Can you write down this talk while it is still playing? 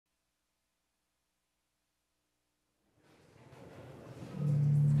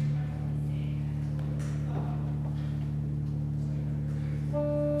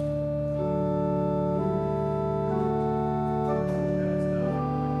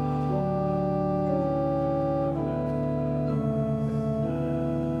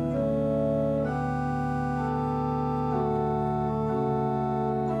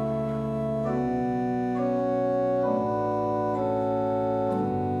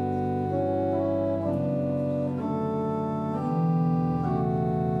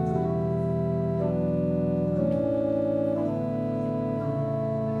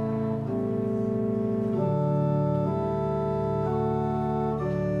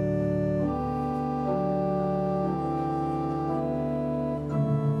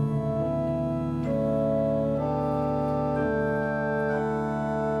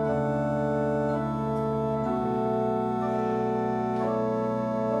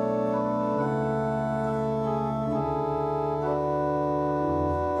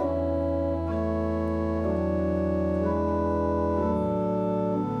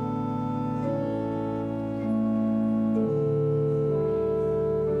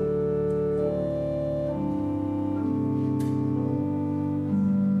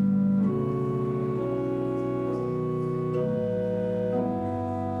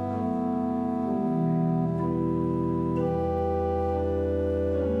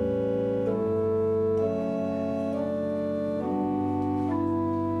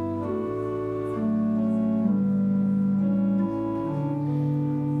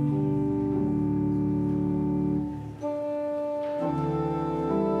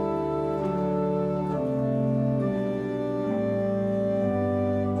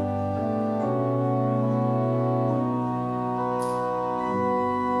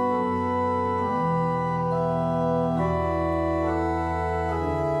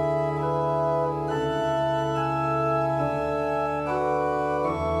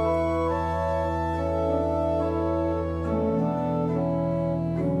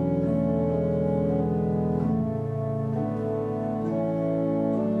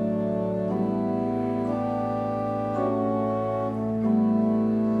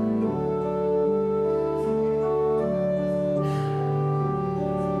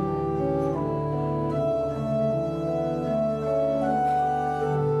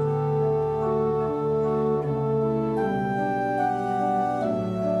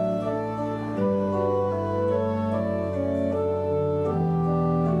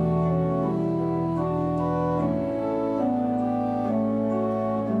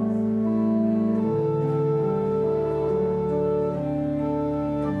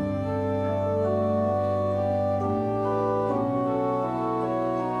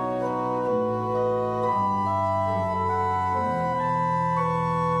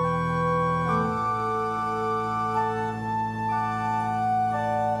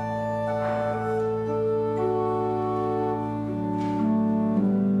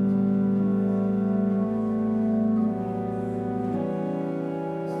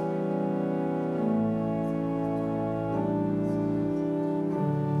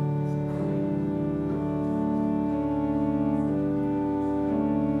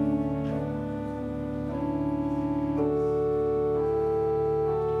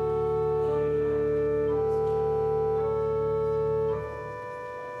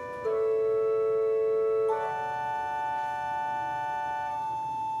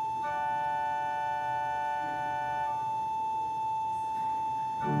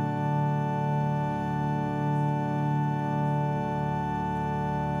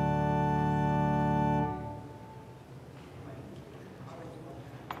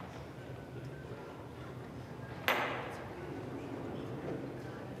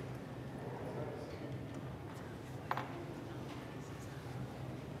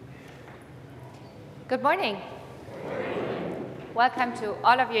Good morning. Welcome to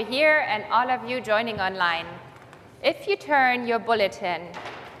all of you here and all of you joining online. If you turn your bulletin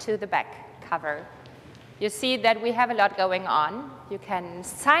to the back cover, you see that we have a lot going on. You can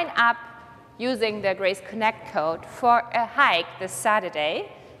sign up using the Grace Connect code for a hike this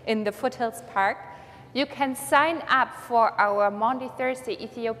Saturday in the Foothills Park. You can sign up for our Maundy Thursday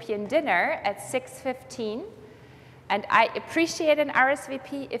Ethiopian dinner at 6:15. And I appreciate an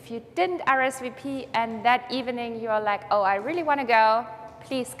RSVP. If you didn't RSVP and that evening you're like, oh, I really want to go,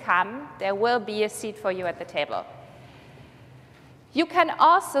 please come. There will be a seat for you at the table. You can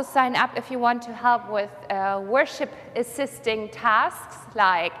also sign up if you want to help with worship assisting tasks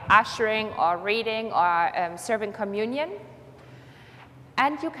like ushering or reading or serving communion.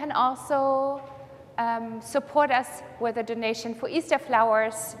 And you can also support us with a donation for Easter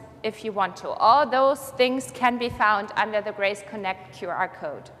flowers if you want to. All those things can be found under the Grace Connect QR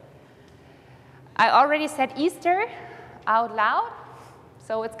code. I already said Easter out loud,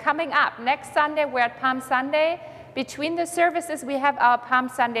 so it's coming up. Next Sunday, we're at Palm Sunday. Between the services, we have our Palm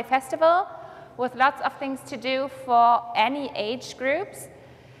Sunday festival with lots of things to do for any age groups.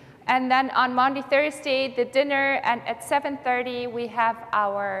 And then on Maundy Thursday, the dinner, and at 7:30, we have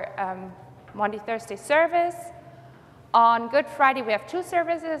our Maundy Thursday service. On Good Friday, we have two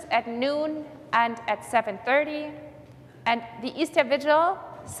services at noon and at 7:30. And the Easter Vigil,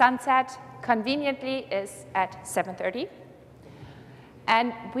 sunset, conveniently, is at 7:30.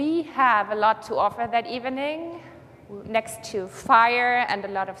 And we have a lot to offer that evening. Next to fire and a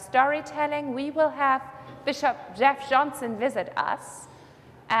lot of storytelling, we will have Bishop Jeff Johnson visit us.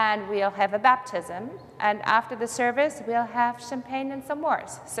 And we'll have a baptism. And after the service, we'll have champagne and some more.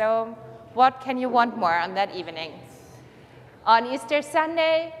 So what can you want more on that evening? On Easter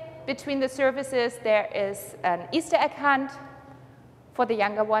Sunday, between the services, there is an Easter egg hunt for the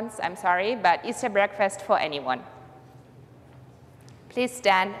younger ones, I'm sorry, but Easter breakfast for anyone. Please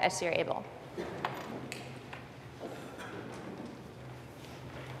stand as you're able.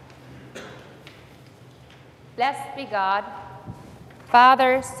 Blessed be God,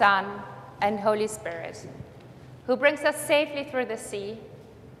 Father, Son, and Holy Spirit, who brings us safely through the sea,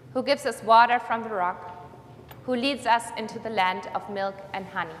 who gives us water from the rock, who leads us into the land of milk and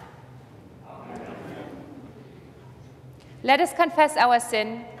honey. Amen. Let us confess our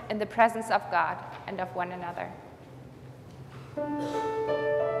sin in the presence of God and of one another.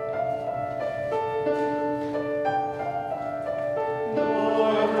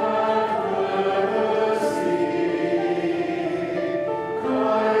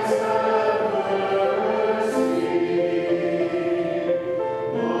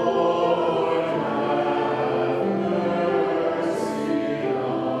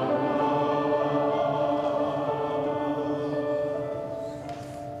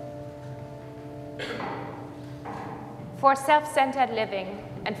 For self-centered living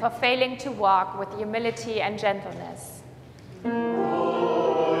and for failing to walk with humility and gentleness.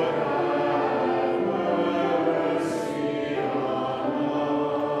 Lord, have mercy on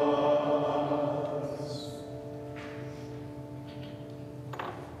us.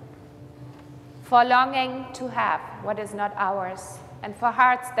 For longing to have what is not ours, and for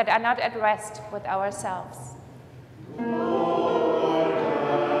hearts that are not at rest with ourselves.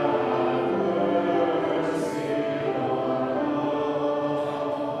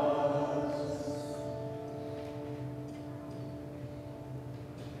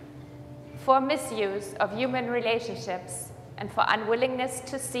 For misuse of human relationships and for unwillingness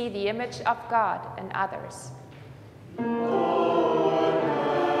to see the image of God in others. Lord,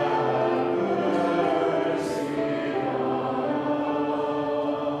 have mercy on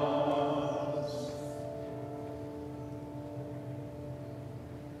us.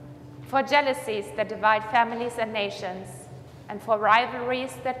 For jealousies that divide families and nations, and for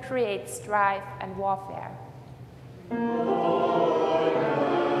rivalries that create strife and warfare.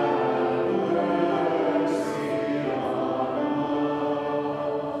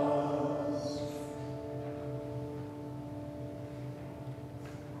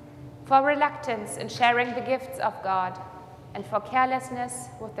 For reluctance in sharing the gifts of God, and for carelessness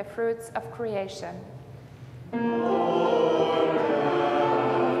with the fruits of creation. Lord,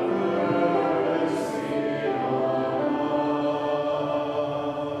 have mercy on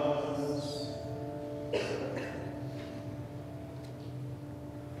us.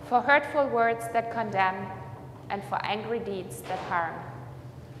 For hurtful words that condemn, and for angry deeds that harm.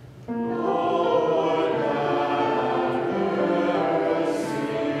 Lord,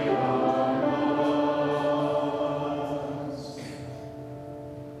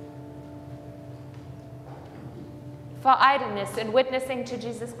 for idleness in witnessing to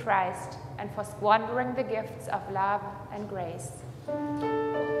Jesus Christ, and for squandering the gifts of love and grace.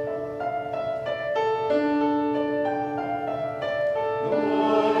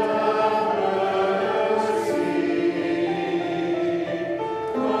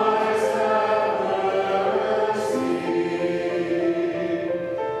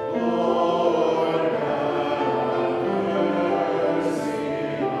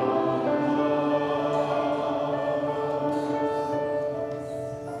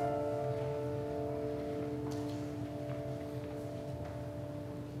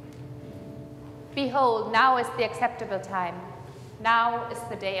 Behold, now is the acceptable time. Now is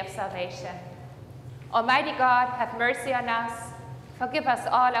the day of salvation. Almighty God, have mercy on us, forgive us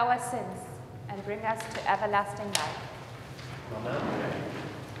all our sins, and bring us to everlasting life. Amen.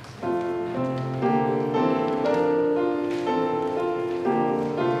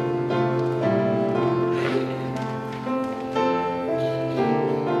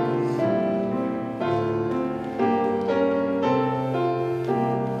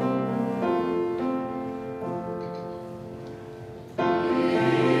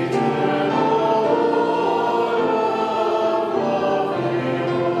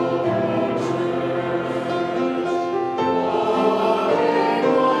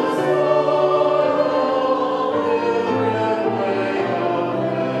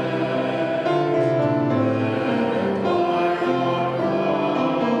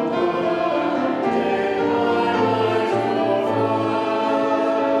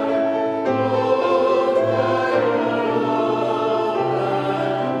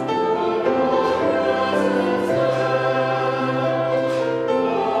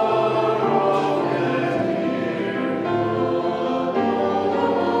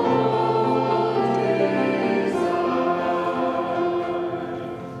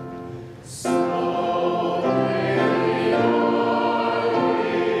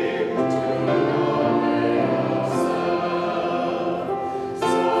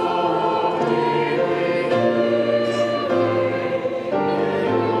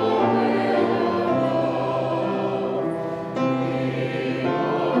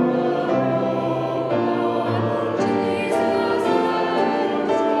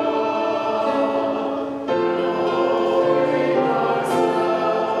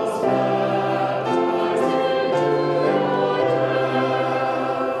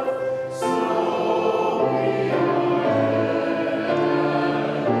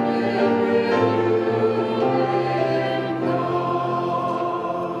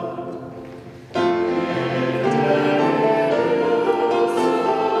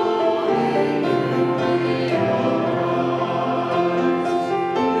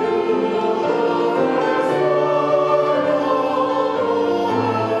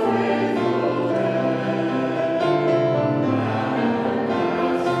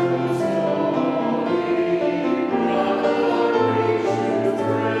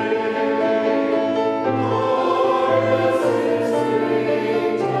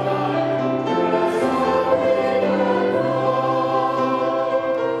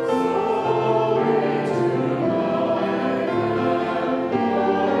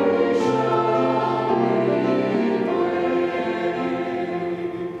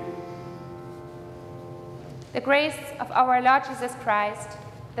 The grace of our Lord Jesus Christ,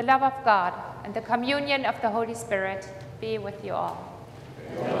 the love of God, and the communion of the Holy Spirit be with you all.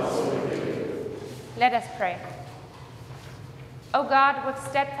 Let us pray. O God, with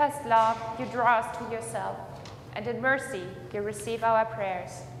steadfast love, you draw us to yourself, and in mercy you receive our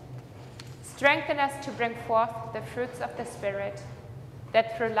prayers. Strengthen us to bring forth the fruits of the Spirit,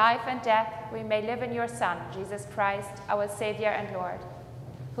 that through life and death we may live in your Son, Jesus Christ, our Savior and Lord,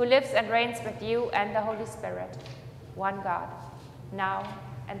 who lives and reigns with you and the Holy Spirit, one God, now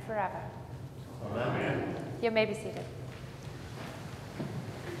and forever. Amen. You may be seated.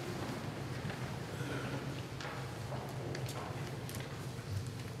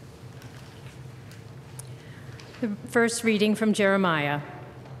 The first reading from Jeremiah.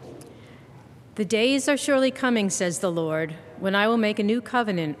 The days are surely coming, says the Lord, when I will make a new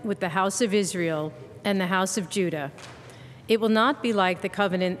covenant with the house of Israel and the house of Judah. It will not be like the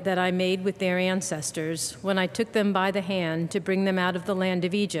covenant that I made with their ancestors when I took them by the hand to bring them out of the land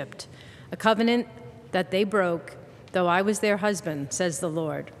of Egypt, a covenant that they broke, though I was their husband, says the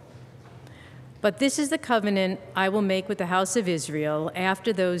Lord. But this is the covenant I will make with the house of Israel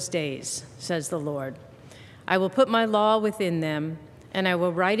after those days, says the Lord. I will put my law within them, and I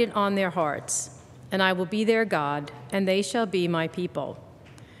will write it on their hearts, and I will be their God, and they shall be my people.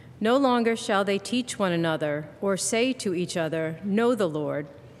 No longer shall they teach one another or say to each other, know the Lord,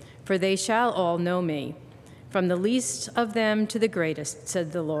 for they shall all know me, from the least of them to the greatest,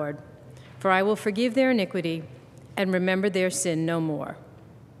 said the Lord. For I will forgive their iniquity and remember their sin no more.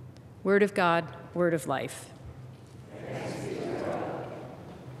 Word of God, word of life.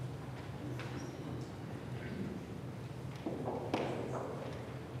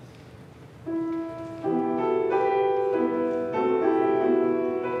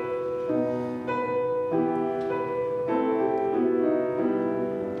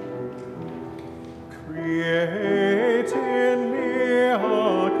 Create in me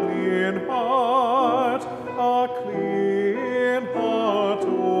a clean heart,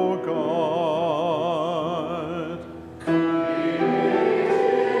 O God.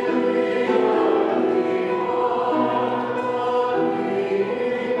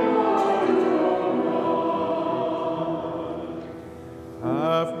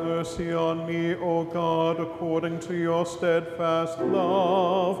 Have mercy on me, O God, according to your steadfast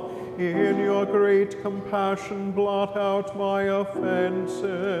love. In your great compassion, blot out my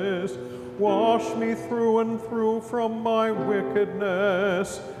offenses. Wash me through and through from my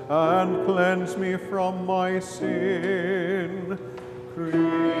wickedness, and cleanse me from my sin.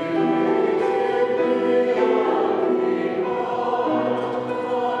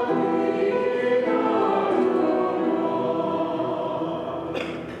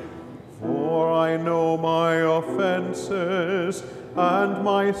 For I know my offenses, and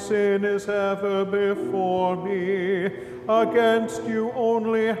my sin is ever before me. Against you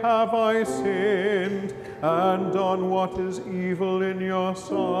only have I sinned, and done what is evil in your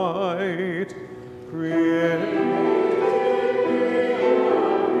sight.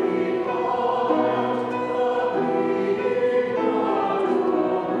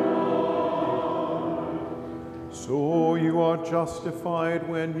 So you are justified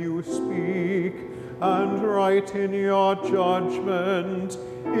when you speak, and right in your judgment.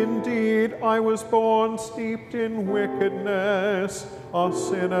 Indeed, I was born steeped in wickedness, a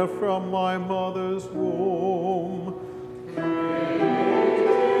sinner from my mother's womb.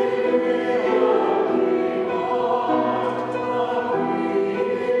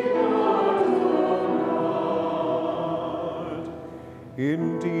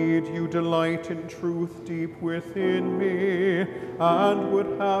 Indeed, you delight in truth deep within me, and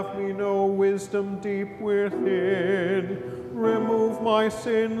would have me know wisdom deep within. Remove my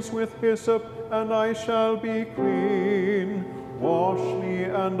sins with hyssop, and I shall be clean. Wash me,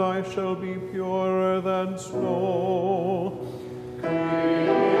 and I shall be purer than snow.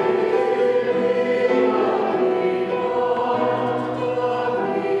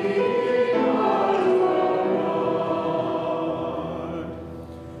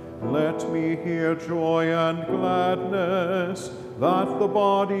 Let me hear joy and gladness, that the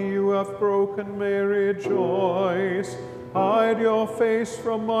body you have broken may rejoice. Hide your face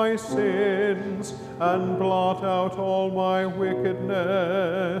from my sins, and blot out all my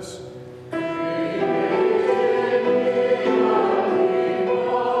wickedness.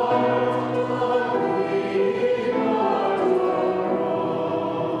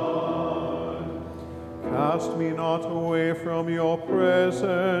 Cast me not away from your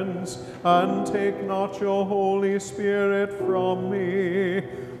presence, and take not your Holy Spirit from me.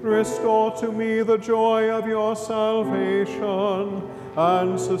 Restore to me the joy of your salvation,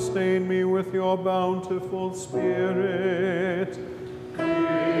 and sustain me with your bountiful Spirit.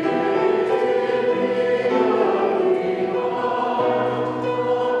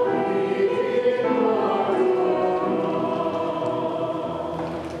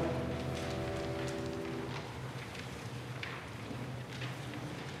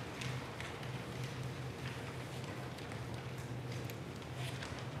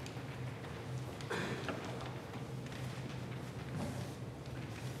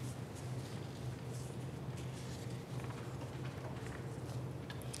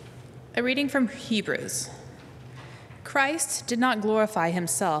 A reading from Hebrews. Christ did not glorify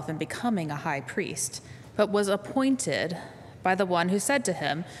himself in becoming a high priest, but was appointed by the one who said to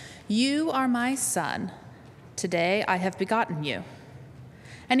him, "You are my son. Today I have begotten you."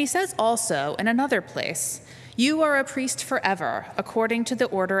 And he says also in another place, "You are a priest forever, according to the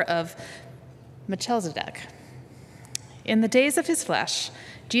order of Melchizedek." In the days of his flesh,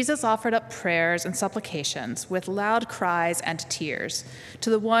 Jesus offered up prayers and supplications with loud cries and tears to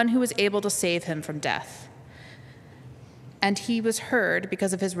the one who was able to save him from death. And he was heard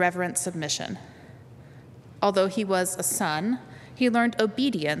because of his reverent submission. Although he was a son, he learned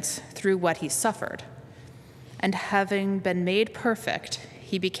obedience through what he suffered. And having been made perfect,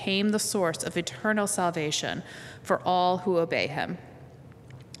 he became the source of eternal salvation for all who obey him.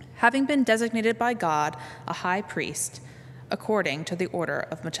 Having been designated by God a high priest, according to the order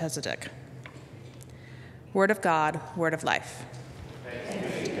of Melchizedek. Word of God, word of life.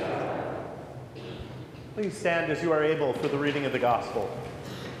 Thanks be to God. Please stand as you are able for the reading of the gospel.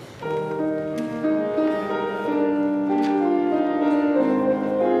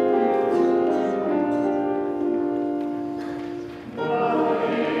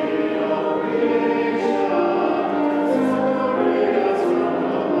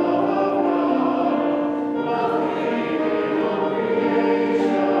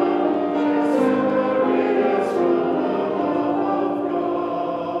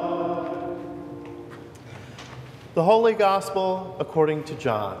 The Holy Gospel according to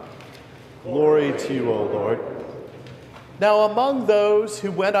John. Glory to you, O Lord. Now among those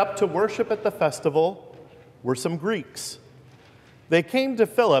who went up to worship at the festival were some Greeks. They came to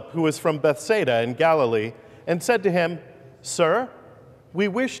Philip, who was from Bethsaida in Galilee, and said to him, "Sir, we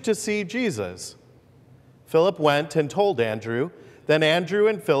wish to see Jesus." Philip went and told Andrew. Then Andrew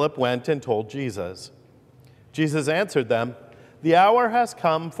and Philip went and told Jesus. Jesus answered them, "The hour has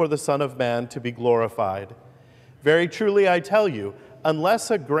come for the Son of Man to be glorified. Very truly I tell you, unless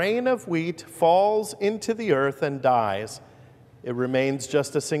a grain of wheat falls into the earth and dies, it remains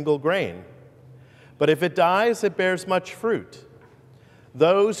just a single grain. But if it dies, it bears much fruit.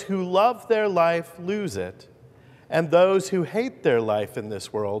 Those who love their life lose it, and those who hate their life in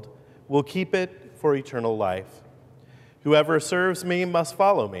this world will keep it for eternal life. Whoever serves me must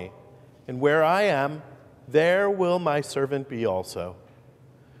follow me, and where I am, there will my servant be also.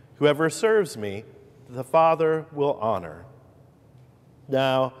 Whoever serves me, the Father will honor.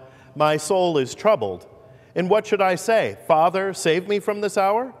 Now, my soul is troubled. And what should I say? Father, save me from this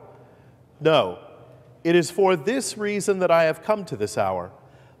hour? No, it is for this reason that I have come to this hour.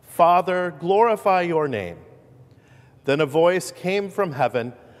 Father, glorify your name." Then a voice came from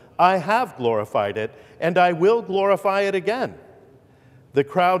heaven, "I have glorified it, and I will glorify it again." The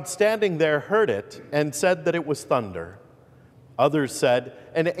crowd standing there heard it and said that it was thunder. Others said,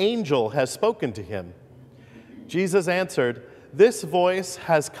 "An angel has spoken to him." Jesus answered, "This voice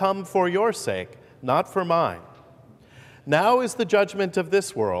has come for your sake, not for mine. Now is the judgment of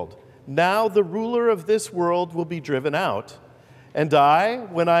this world. Now the ruler of this world will be driven out. And I,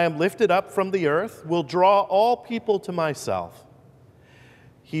 when I am lifted up from the earth, will draw all people to myself."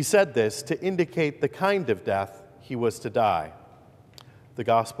 He said this to indicate the kind of death he was to die. The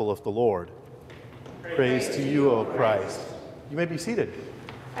Gospel of the Lord. Praise to you, O Christ. You may be seated.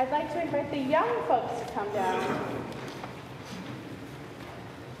 I'd like to invite the young folks to come down.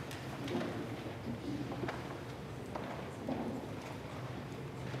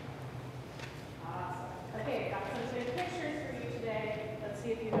 Awesome. Okay, got some good pictures for you today. Let's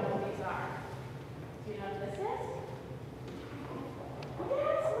see if you know what these are. Do you know what this is?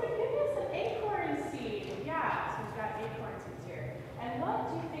 Yes, my goodness, an acorn seed. Yeah, so we've got acorn seeds here. And what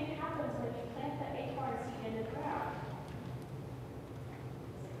do you think happens when you plant the acorn seed in the ground?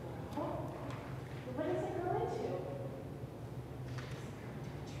 What does it grow into? Does it grow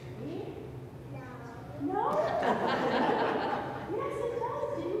into a tree? No. No? Yes, it does.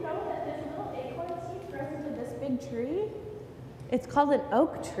 Did you know that this little acorn seed grows into this big tree? It's called an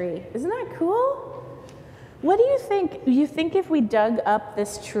oak tree. Isn't that cool? What do you think? Do you think if we dug up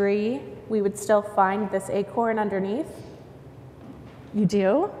this tree, we would still find this acorn underneath? You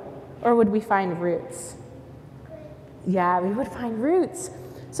do? Or would we find roots? Yeah, we would find roots.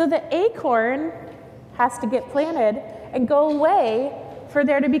 So the acorn has to get planted and go away for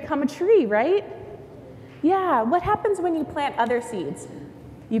there to become a tree, right? Yeah, what happens when you plant other seeds?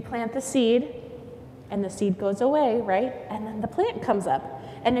 You plant the seed, and the seed goes away, right? And then the plant comes up.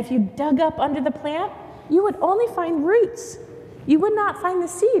 And if you dug up under the plant, you would only find roots. You would not find the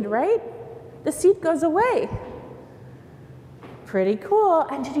seed, right? The seed goes away. Pretty cool.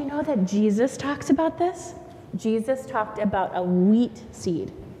 And did you know that Jesus talks about this? Jesus talked about a wheat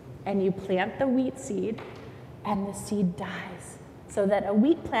seed. And you plant the wheat seed, and the seed dies so that a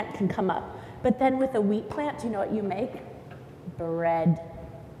wheat plant can come up. But then with a wheat plant, do you know what you make? Bread.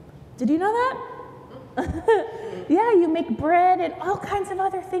 Did you know that? Yeah, you make bread and all kinds of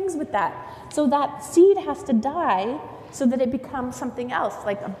other things with that. So that seed has to die so that it becomes something else,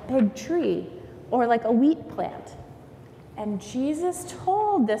 like a big tree or like a wheat plant. And Jesus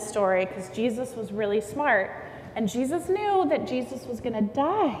told this story because Jesus was really smart. And Jesus knew that Jesus was going to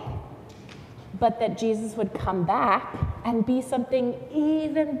die, but that Jesus would come back and be something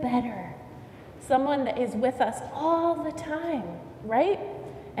even better. Someone that is with us all the time, right?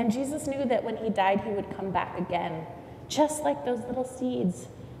 And Jesus knew that when he died, he would come back again, just like those little seeds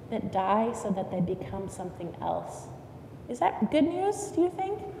that die so that they become something else. Is that good news, do you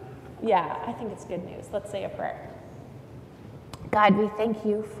think? Yeah, I think it's good news. Let's say a prayer. God, we thank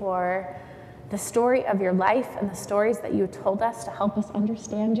you for the story of your life and the stories that you told us to help us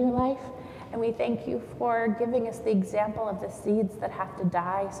understand your life. And we thank you for giving us the example of the seeds that have to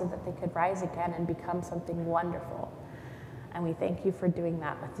die so that they could rise again and become something wonderful. And we thank you for doing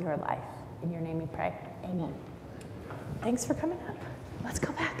that with your life. In your name we pray, amen. Thanks for coming up. Let's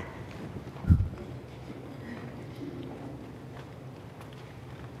go back.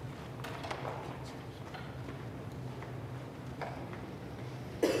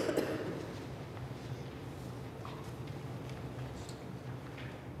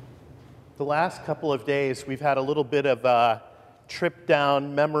 The last couple of days, we've had a little bit of a trip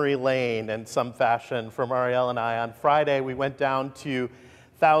down memory lane in some fashion for Marielle and I. On Friday, we went down to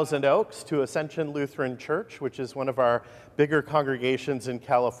Thousand Oaks to Ascension Lutheran Church, which is one of our bigger congregations in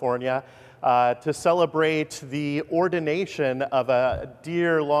California, to celebrate the ordination of a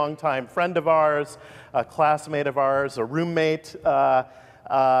dear longtime friend of ours, a classmate of ours, a roommate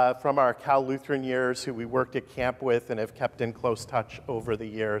from our Cal Lutheran years who we worked at camp with and have kept in close touch over the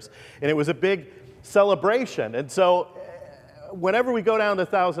years. And it was a big celebration. And so whenever we go down to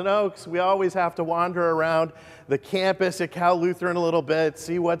Thousand Oaks, we always have to wander around the campus at Cal Lutheran a little bit,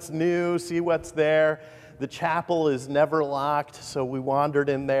 see what's new, see what's there. The chapel is never locked, so we wandered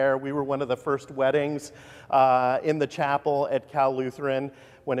in there. We were one of the first weddings in the chapel at Cal Lutheran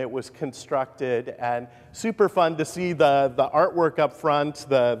when it was constructed, and super fun to see the artwork up front,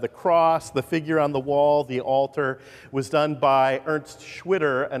 the cross, the figure on the wall, the altar was done by Ernst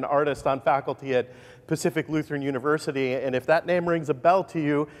Schwitter, an artist on faculty at Pacific Lutheran University, and if that name rings a bell to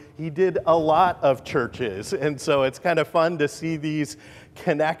you, he did a lot of churches, and so it's kind of fun to see these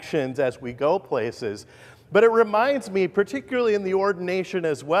connections as we go places. But it reminds me, particularly in the ordination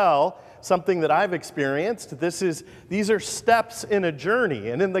as well, something that I've experienced. These are steps in a journey.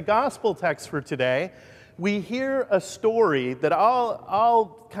 And in the gospel text for today, we hear a story that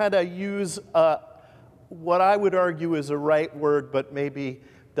I'll kind of use what I would argue is a right word, but maybe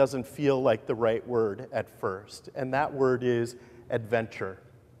doesn't feel like the right word at first. And that word is adventure.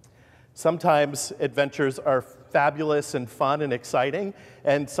 Sometimes adventures are fabulous and fun and exciting,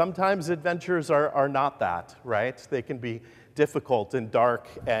 and sometimes adventures are not that, right? They can be difficult and dark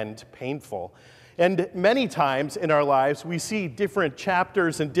and painful. And many times in our lives, we see different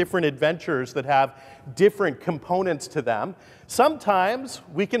chapters and different adventures that have different components to them. Sometimes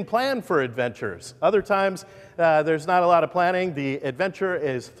we can plan for adventures. Other times, there's not a lot of planning. The adventure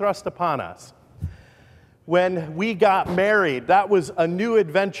is thrust upon us. When we got married, that was a new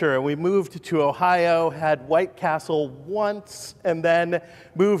adventure, and we moved to Ohio, had White Castle once, and then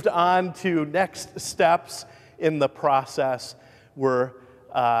moved on to next steps in the process. We're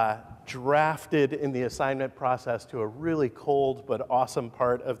drafted in the assignment process to a really cold but awesome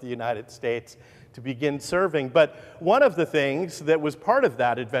part of the United States to begin serving. But one of the things that was part of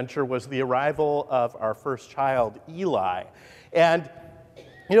that adventure was the arrival of our first child, Eli. And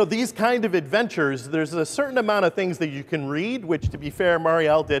you know, these kind of adventures, there's a certain amount of things that you can read, which, to be fair,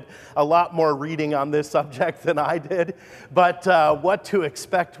 Marielle did a lot more reading on this subject than I did. But what to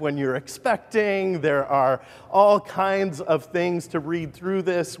expect when you're expecting. There are all kinds of things to read through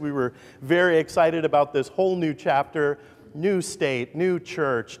this. We were very excited about this whole new chapter, new state, new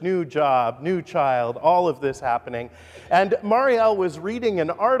church, new job, new child, all of this happening. And Marielle was reading an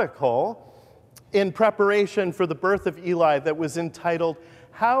article in preparation for the birth of Eli that was entitled,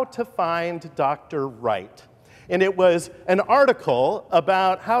 How to Find Dr. Right. And it was an article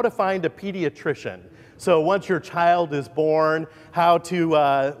about how to find a pediatrician. So once your child is born, how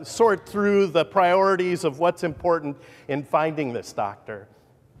to sort through the priorities of what's important in finding this doctor.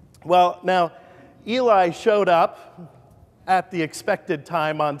 Well, now, Eli showed up at the expected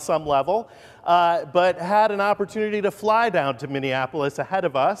time on some level, but had an opportunity to fly down to Minneapolis ahead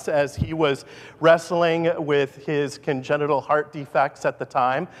of us as he was wrestling with his congenital heart defects at the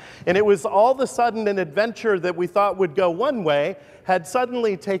time. And it was all of a sudden an adventure that we thought would go one way, had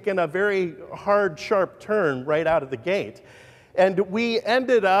suddenly taken a very hard, sharp turn right out of the gate. And we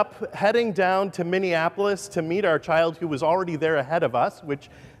ended up heading down to Minneapolis to meet our child who was already there ahead of us, which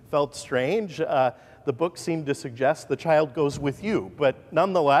felt strange. The book seemed to suggest the child goes with you, but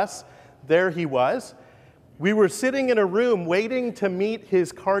nonetheless, there he was. We were sitting in a room waiting to meet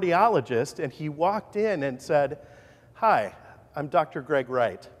his cardiologist, and he walked in and said, "Hi, I'm Dr. Greg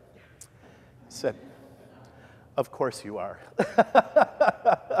Wright." I said, "Of course you are."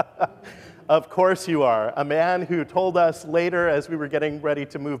 Of course you are. A man who told us later, as we were getting ready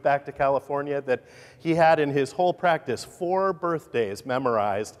to move back to California, that he had in his whole practice 4 birthdays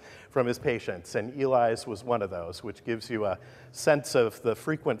memorized from his patients, and Eli's was one of those, which gives you a sense of the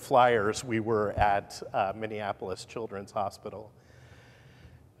frequent flyers we were at Minneapolis Children's Hospital.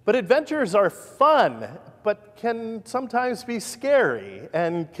 But adventures are fun, but can sometimes be scary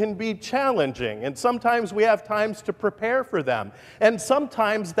and can be challenging. And sometimes we have times to prepare for them. And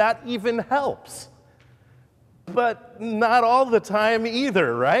sometimes that even helps. But not all the time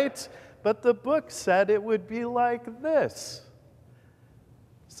either, right? But the book said it would be like this.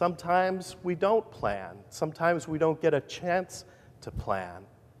 Sometimes we don't plan. Sometimes we don't get a chance to plan.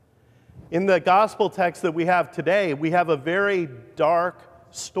 In the gospel text that we have today, we have a very dark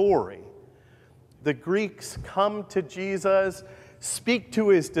story. The Greeks come to Jesus, speak to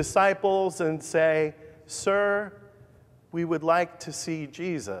his disciples, and say, "Sir, we would like to see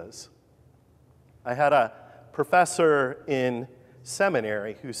Jesus." I had a professor in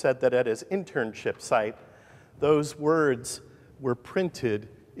seminary who said that at his internship site, those words were printed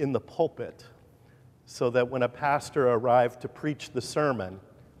in the pulpit so that when a pastor arrived to preach the sermon,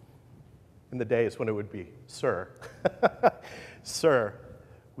 in the days when it would be, "Sir, sir,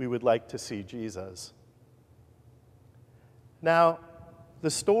 we would like to see Jesus." Now,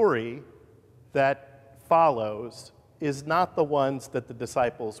 the story that follows is not the ones that the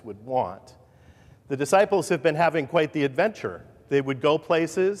disciples would want. The disciples have been having quite the adventure. They would go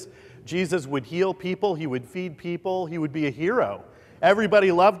places, Jesus would heal people, he would feed people, he would be a hero.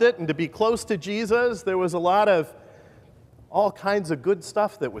 Everybody loved it, and to be close to Jesus, there was a lot of all kinds of good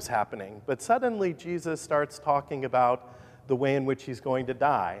stuff that was happening. But suddenly Jesus starts talking about the way in which he's going to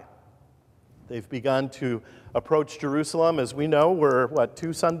die. They've begun to approach Jerusalem. As we know, we're,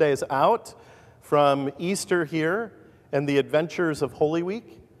 2 Sundays out from Easter here and the adventures of Holy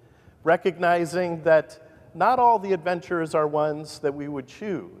Week, recognizing that not all the adventures are ones that we would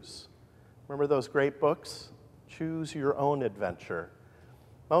choose. Remember those great books? Choose your own adventure.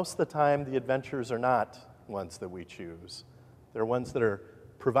 Most of the time, the adventures are not ones that we choose. They're ones that are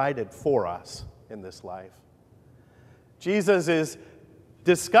provided for us in this life. Jesus is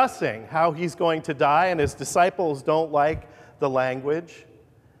discussing how he's going to die, and his disciples don't like the language,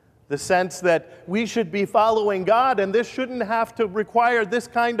 the sense that we should be following God, and this shouldn't have to require this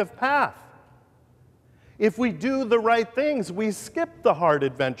kind of path. If we do the right things, we skip the hard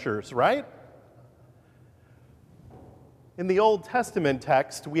adventures, right? In the Old Testament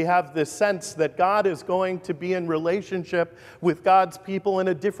text, we have this sense that God is going to be in relationship with God's people in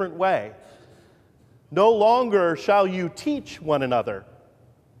a different way. No longer shall you teach one another.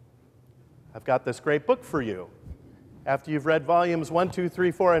 I've got this great book for you. After you've read volumes 1, 2,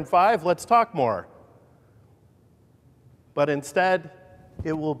 3, 4, and 5, let's talk more. But instead,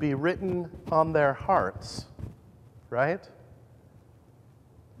 it will be written on their hearts, right?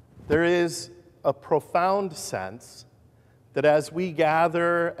 There is a profound sense that as we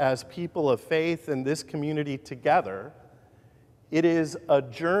gather as people of faith in this community together, it is a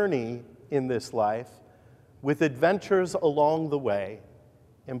journey in this life with adventures along the way,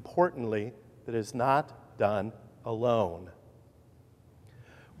 importantly, that is not done alone.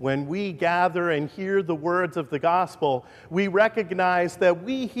 When we gather and hear the words of the gospel, we recognize that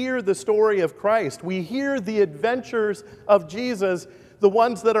we hear the story of Christ. We hear the adventures of Jesus, the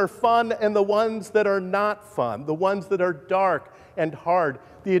ones that are fun and the ones that are not fun, the ones that are dark and hard,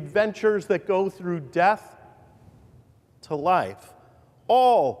 the adventures that go through death to life,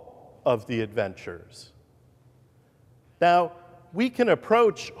 all of the adventures. Now, we can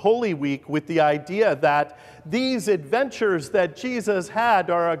approach Holy Week with the idea that these adventures that Jesus had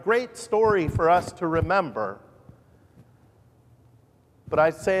are a great story for us to remember. But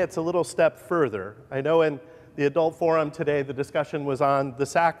I'd say it's a little step further. I know in the adult forum today, the discussion was on the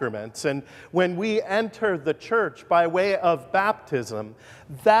sacraments. And when we enter the church by way of baptism,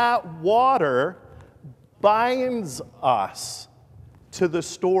 that water binds us to the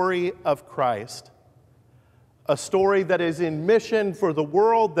story of Christ. A story that is in mission for the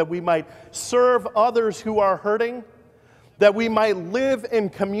world, that we might serve others who are hurting, that we might live in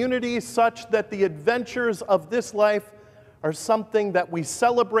community such that the adventures of this life are something that we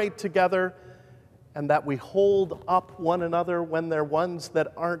celebrate together and that we hold up one another when they're ones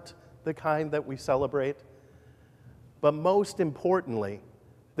that aren't the kind that we celebrate. But most importantly,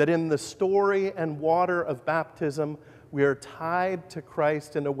 that in the story and water of baptism, we are tied to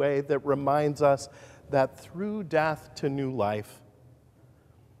Christ in a way that reminds us that through death to new life,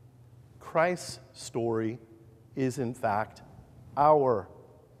 Christ's story is in fact our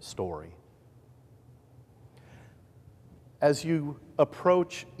story. As you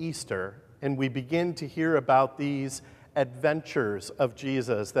approach Easter and we begin to hear about these adventures of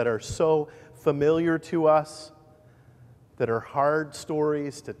Jesus that are so familiar to us, that are hard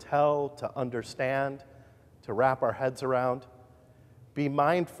stories to tell, to understand, to wrap our heads around, be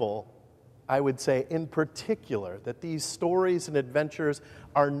mindful I would say in particular that these stories and adventures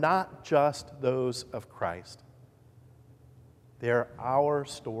are not just those of Christ. They're our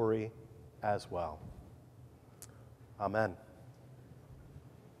story as well. Amen.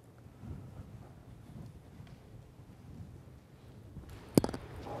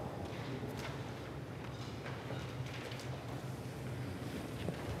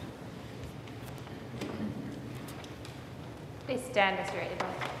 Please stand as you're able.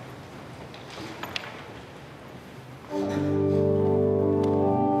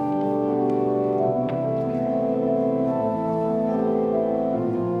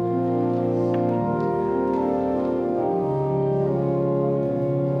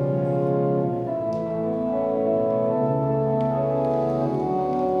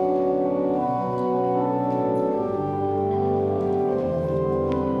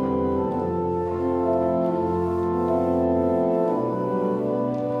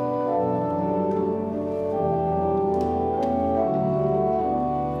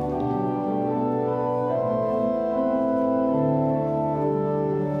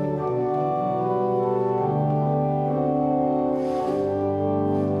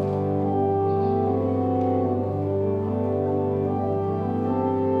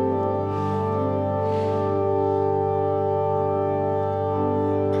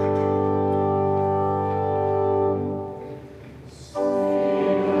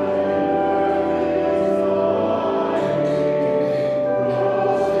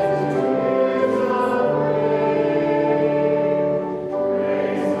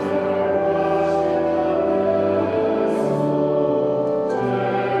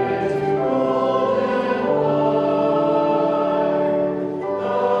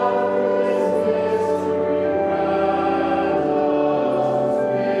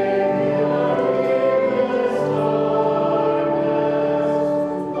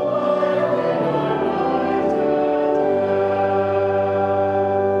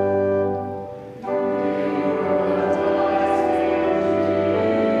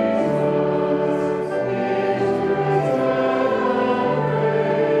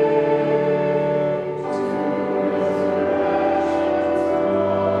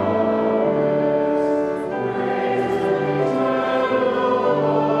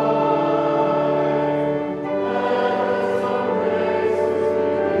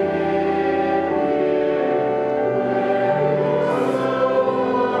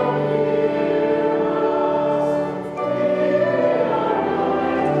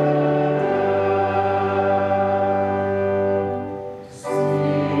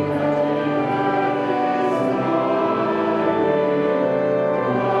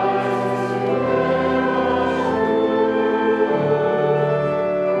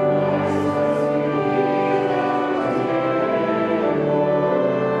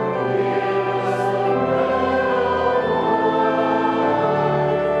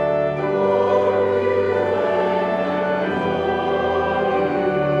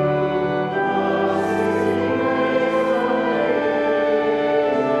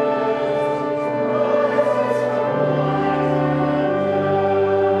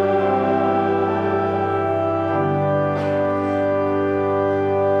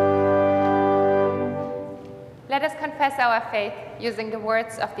 Let us confess our faith using the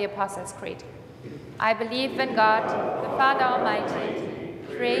words of the Apostles' Creed. I believe in God, the Father Almighty,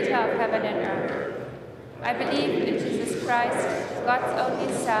 creator of heaven and earth. I believe in Jesus Christ, God's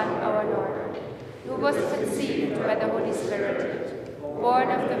only Son, our Lord, who was conceived by the Holy Spirit,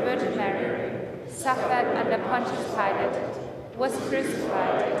 born of the Virgin Mary, suffered under Pontius Pilate, was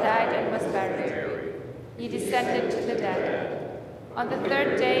crucified, died, and was buried. He descended to the dead. On the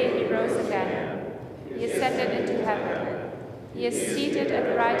third day he rose again. He ascended into heaven. He is seated at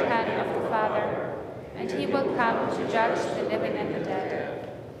the right hand of the Father, and he will come to judge the living and the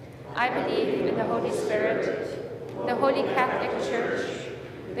dead. I believe in the Holy Spirit, the Holy Catholic Church,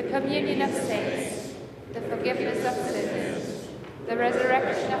 the communion of saints, the forgiveness of sins, the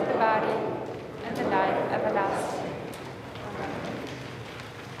resurrection of the body, and the life everlasting. Amen.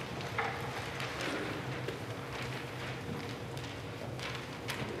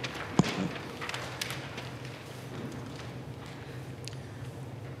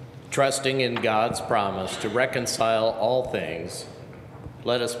 Trusting in God's promise to reconcile all things,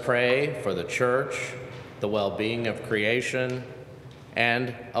 let us pray for the Church, the well-being of creation,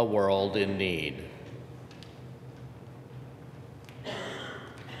 and a world in need.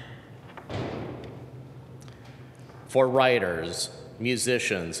 For writers,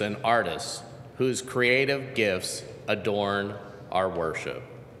 musicians, and artists whose creative gifts adorn our worship.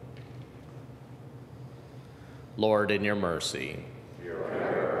 Lord, in your mercy.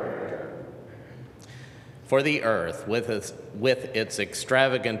 For the earth, with its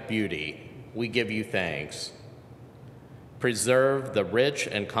extravagant beauty, we give you thanks. Preserve the rich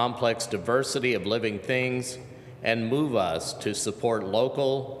and complex diversity of living things and move us to support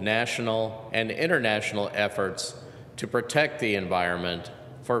local, national, and international efforts to protect the environment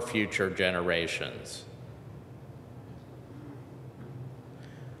for future generations.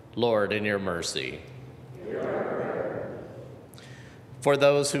 Lord, in your mercy. For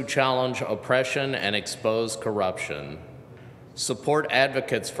those who challenge oppression and expose corruption, support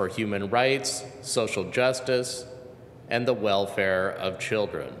advocates for human rights, social justice, and the welfare of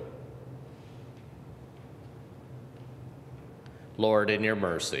children. Lord, in your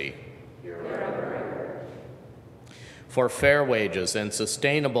mercy. For fair wages and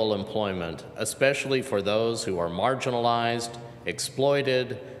sustainable employment, especially for those who are marginalized,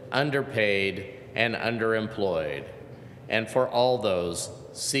 exploited, underpaid, and underemployed, and for all those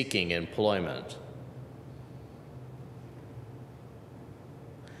seeking employment.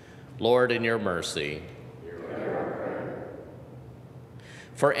 Lord, in your mercy.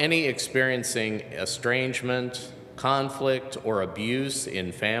 For any experiencing estrangement, conflict, or abuse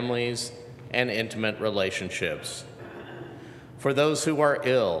in families and intimate relationships. For those who are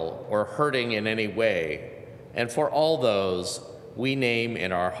ill or hurting in any way, and for all those we name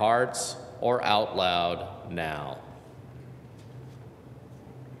in our hearts or out loud now.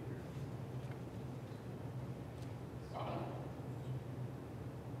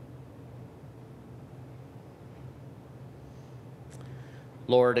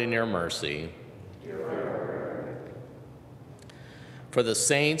 Lord, in your mercy. For the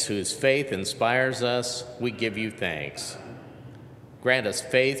saints whose faith inspires us, we give you thanks. Grant us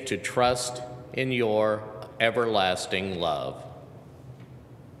faith to trust in your everlasting love.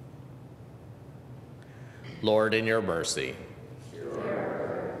 Lord, in your mercy.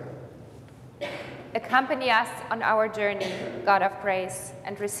 Accompany us on our journey, God of grace,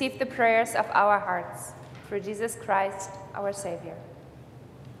 and receive the prayers of our hearts. Through Jesus Christ, our Savior.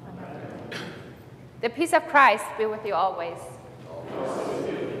 Amen. The peace of Christ be with you always.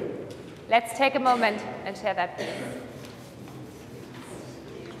 Let's take a moment and share that peace.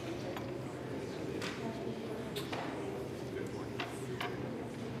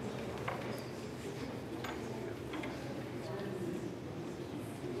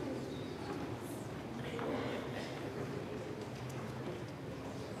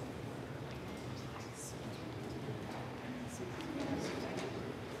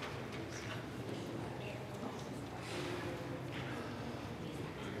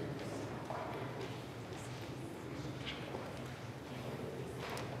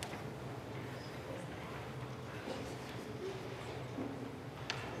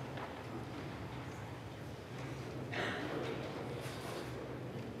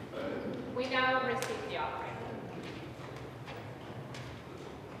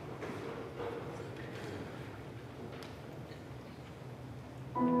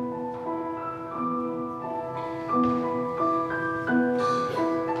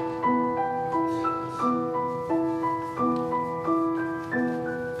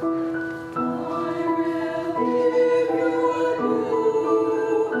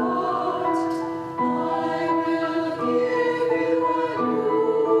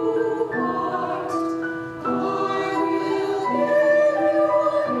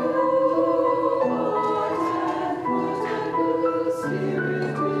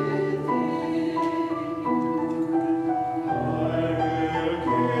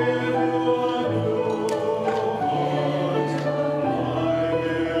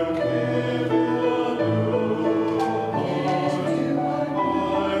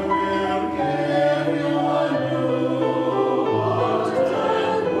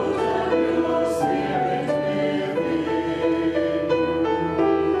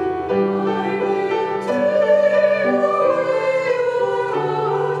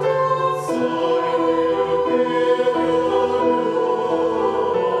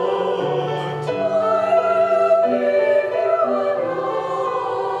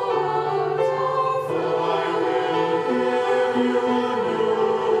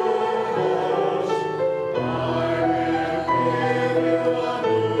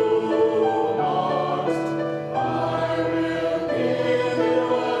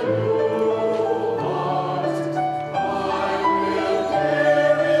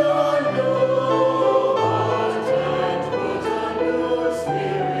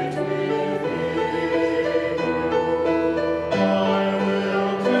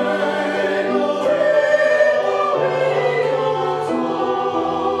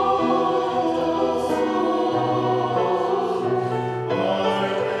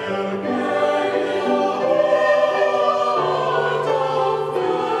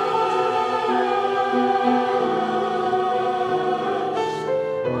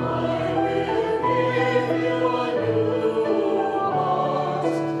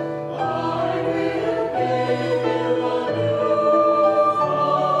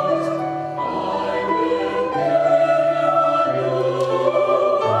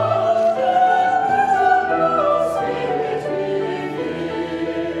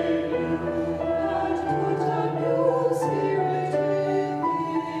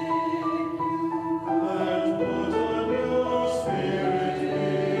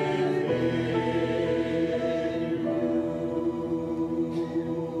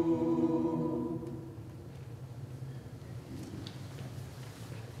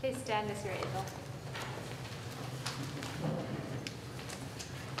 Please stand as you're able.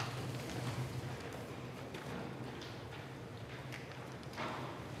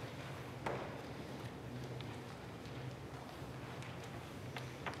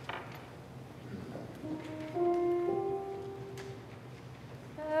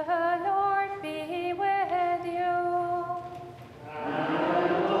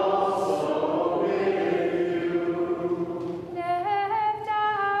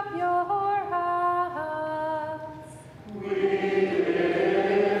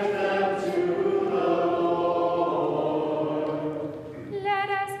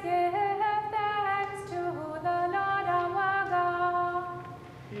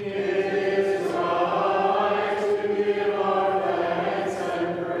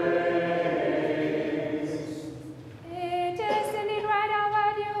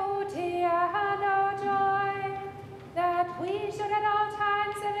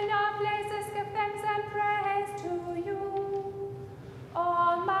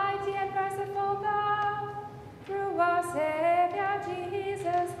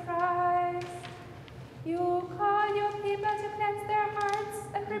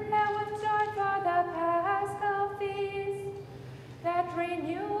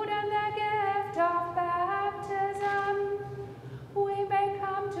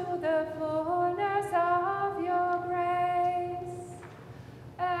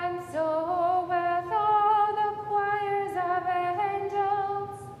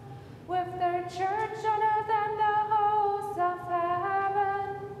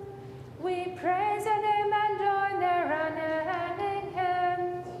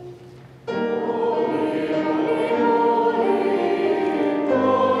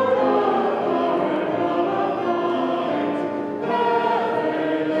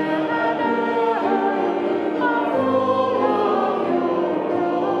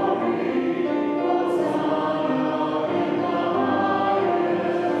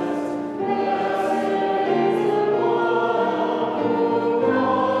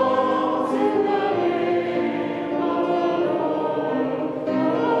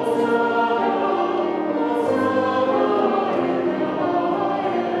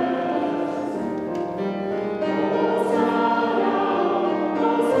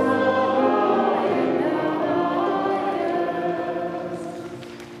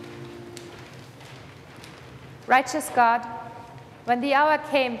 Righteous God, when the hour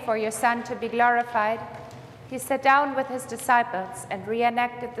came for your Son to be glorified, he sat down with his disciples and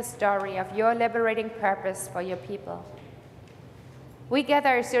reenacted the story of your liberating purpose for your people. We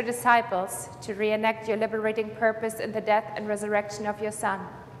gather as your disciples to reenact your liberating purpose in the death and resurrection of your Son.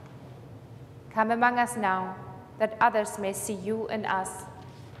 Come among us now, that others may see you in us,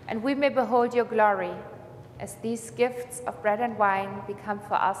 and we may behold your glory, as these gifts of bread and wine become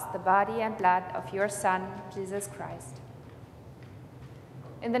for us the body and blood of your Son, Jesus Christ.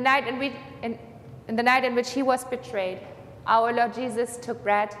 In the night in which he was betrayed, our Lord Jesus took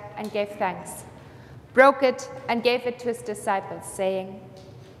bread and gave thanks, broke it and gave it to his disciples, saying,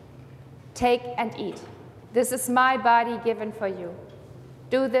 "Take and eat. This is my body given for you.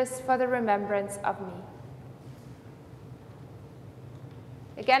 Do this for the remembrance of me."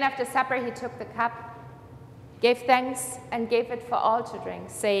 Again, after supper, he took the cup, gave thanks, and gave it for all to drink,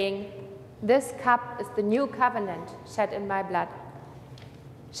 saying, "This cup is the new covenant shed in my blood,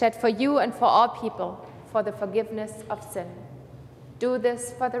 shed for you and for all people for the forgiveness of sin. Do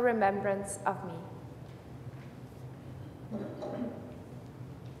this for the remembrance of me."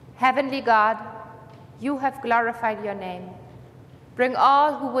 Heavenly God, you have glorified your name. Bring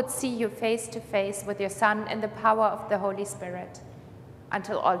all who would see you face to face with your Son in the power of the Holy Spirit,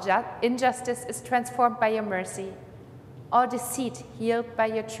 until all injustice is transformed by your mercy, all deceit healed by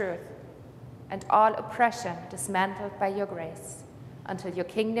your truth, and all oppression dismantled by your grace, until your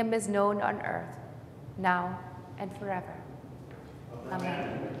kingdom is known on earth, now and forever.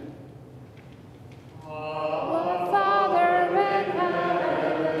 Amen. Our Father in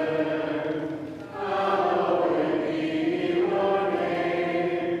heaven, hallowed be your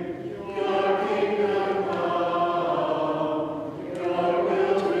name. Your kingdom come, your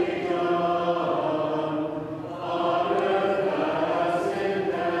will be done, on earth as in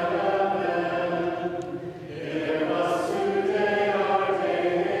heaven. Give us today our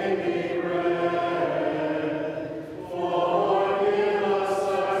daily bread. Forgive us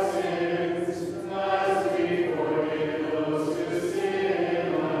our sins, as we forgive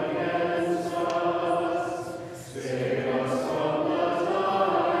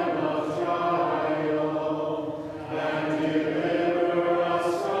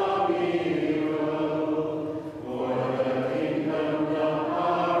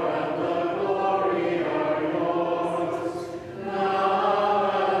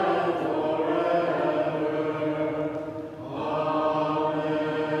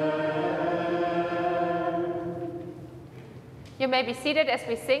may be seated as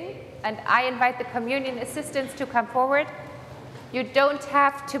we sing, and I invite the communion assistants to come forward. You don't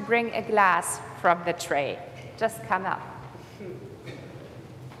have to bring a glass from the tray. Just come up.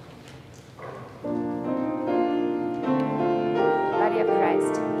 Body of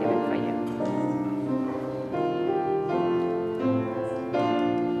Christ, given for you.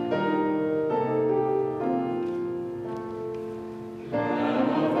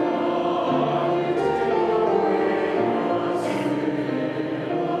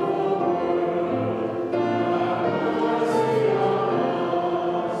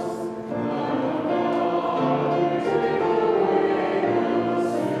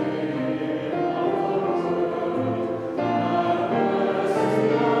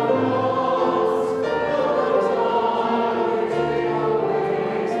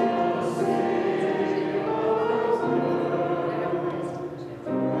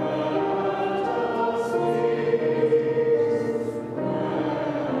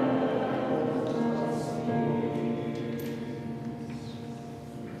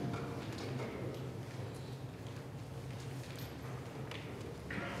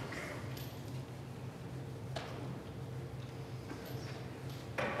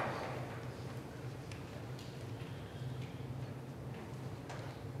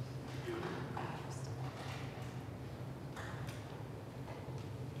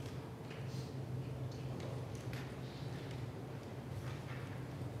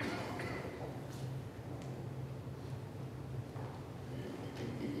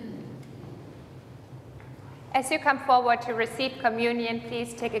 As you come forward to receive communion,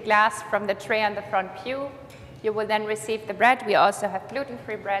 please take a glass from the tray on the front pew. You will then receive the bread. We also have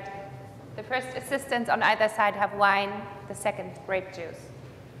gluten-free bread. The first assistants on either side have wine, the second grape juice.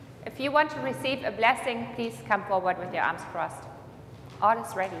 If you want to receive a blessing, please come forward with your arms crossed. All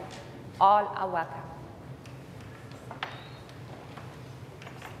is ready. All are welcome.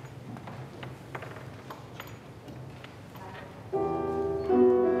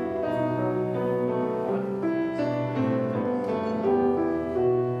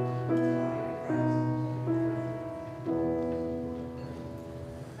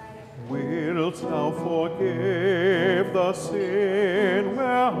 Wilt thou forgive the sin where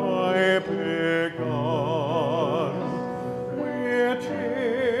I begun, which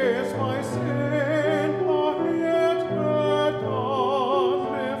is my sin not yet done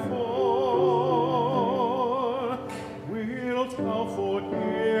before? Wilt thou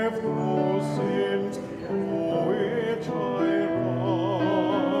forgive those sins through which I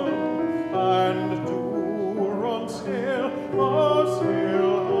run, and do run still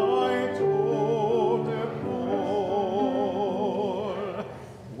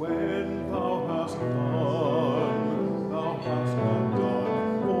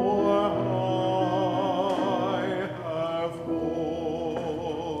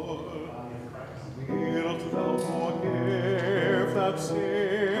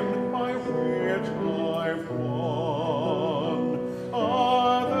sin by which I've won,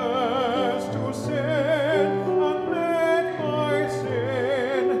 others to sin and make my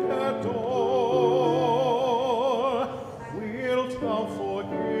sin adore. Wilt thou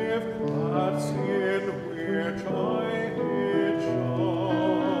forgive that sin which I did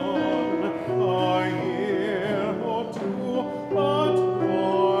shun, a year or two, but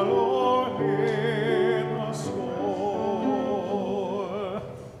follow in a storm?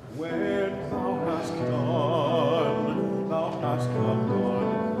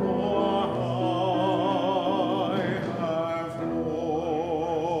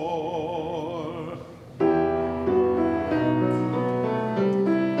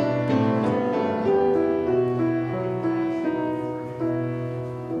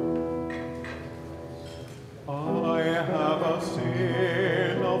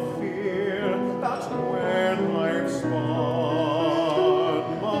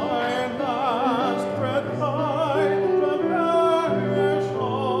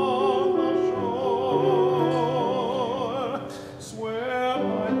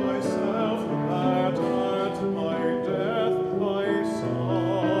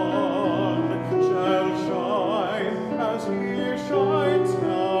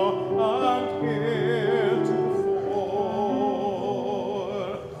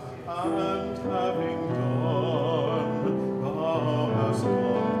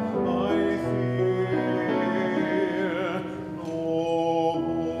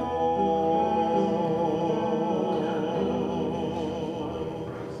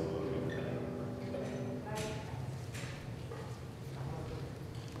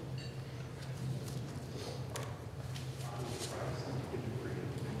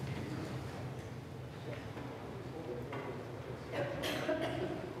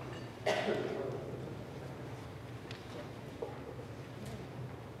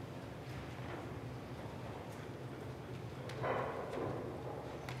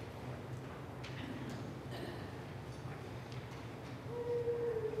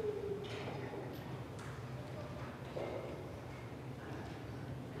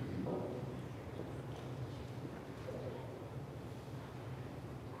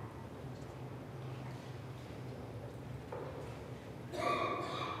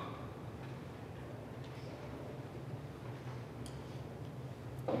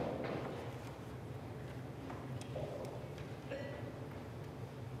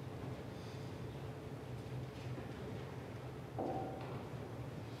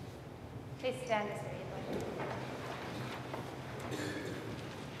 Please stand as you're able.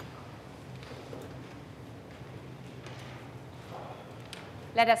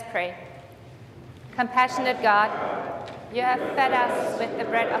 Let us pray. Compassionate God, you have fed us with the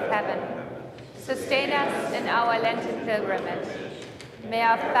bread of heaven. Sustain us in our Lenten pilgrimage. May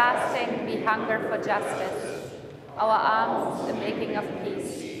our fasting be hunger for justice, our alms the making of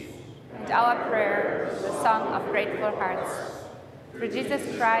peace, and our prayer the song of grateful hearts. Through Jesus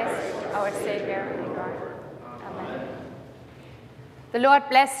Christ, our Savior and Lord. Amen. The Lord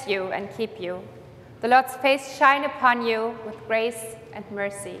bless you and keep you. The Lord's face shine upon you with grace and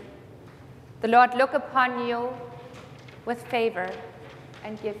mercy. The Lord look upon you with favor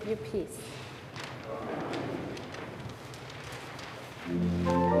and give you peace.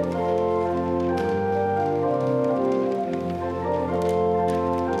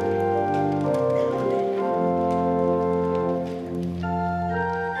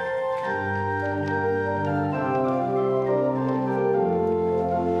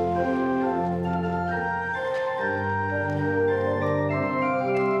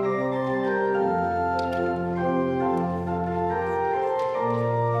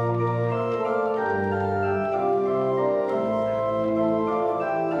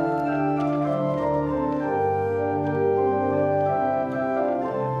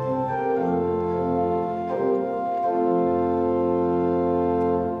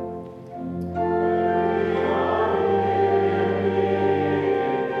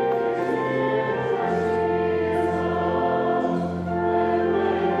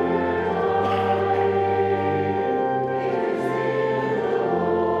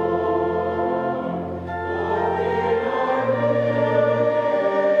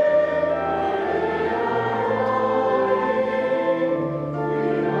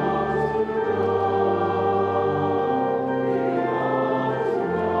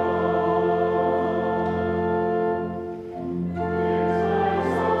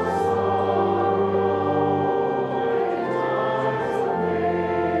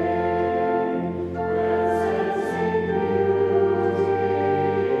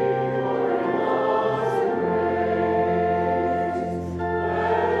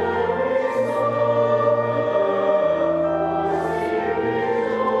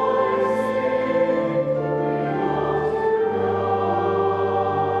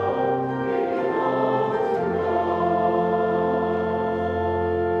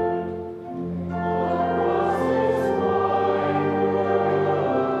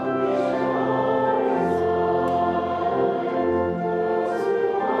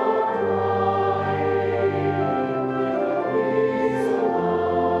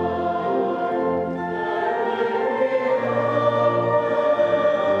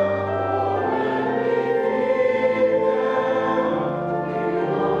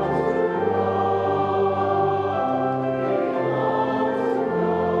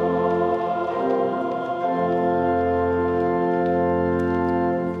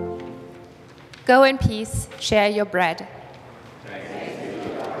 Go in peace, share your bread.